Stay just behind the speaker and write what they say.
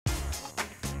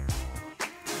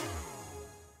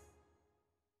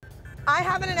I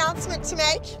have an announcement to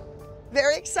make.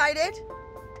 Very excited.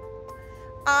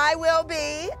 I will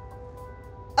be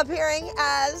appearing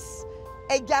as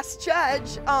a guest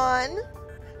judge on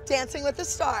Dancing with the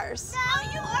Stars.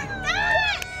 No, you are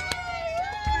not!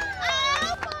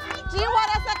 Oh my! Do you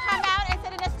want us to come out and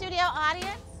sit in the studio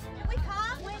audience? Can we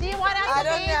come? Do you want us to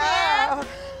be there?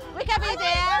 We can be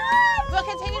there. We'll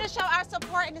continue to show our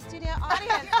support in the studio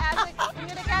audience as we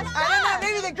continue to guest. I don't know,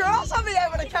 maybe the girls will be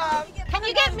able to come. Can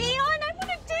you get me on? I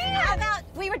want to dance. How about,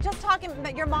 we were just talking,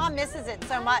 but your mom misses it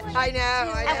so much. I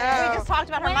know. We just talked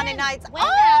about her Monday nights. When,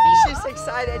 Abby? She's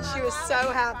excited. She was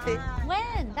so happy.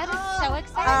 When? That is so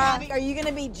exciting. Are you going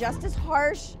to be just as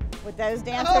harsh with those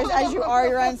dancers as you are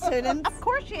your own students? Of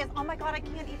course she is. Oh my God, I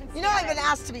can't even see You know, I've been it.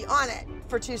 asked to be on it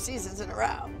for 2 seasons in a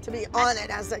row. To be on it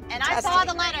as a And I saw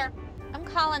the letter. I'm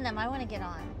calling them. I want to get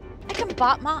on. I can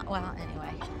bop my, well,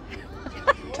 anyway.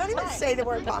 Don't even say the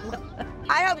word mom.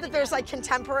 I hope that there's like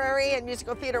contemporary and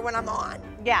musical theater when I'm on.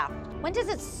 Yeah. When does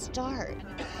it start?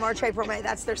 March, April, May,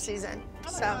 that's their season.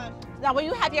 So Now, will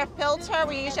you have your filter?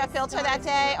 Will you use your filter that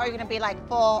day? Or are you going to be like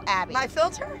full Abby? my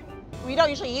filter? We don't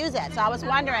usually use it, so I was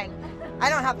wondering. I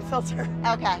don't have a filter.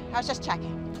 Okay, I was just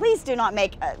checking. Please do not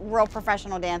make a real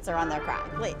professional dancer on their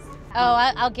craft, please.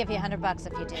 Oh, I'll give you $100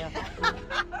 if you do.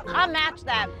 I'll match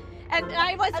them. And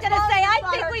I was going to long say, as I it's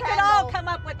think not we her could all candle. come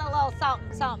up with a little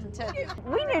something, something too.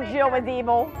 We knew Jill was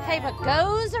evil. Hey, what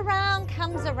goes around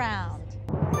comes around.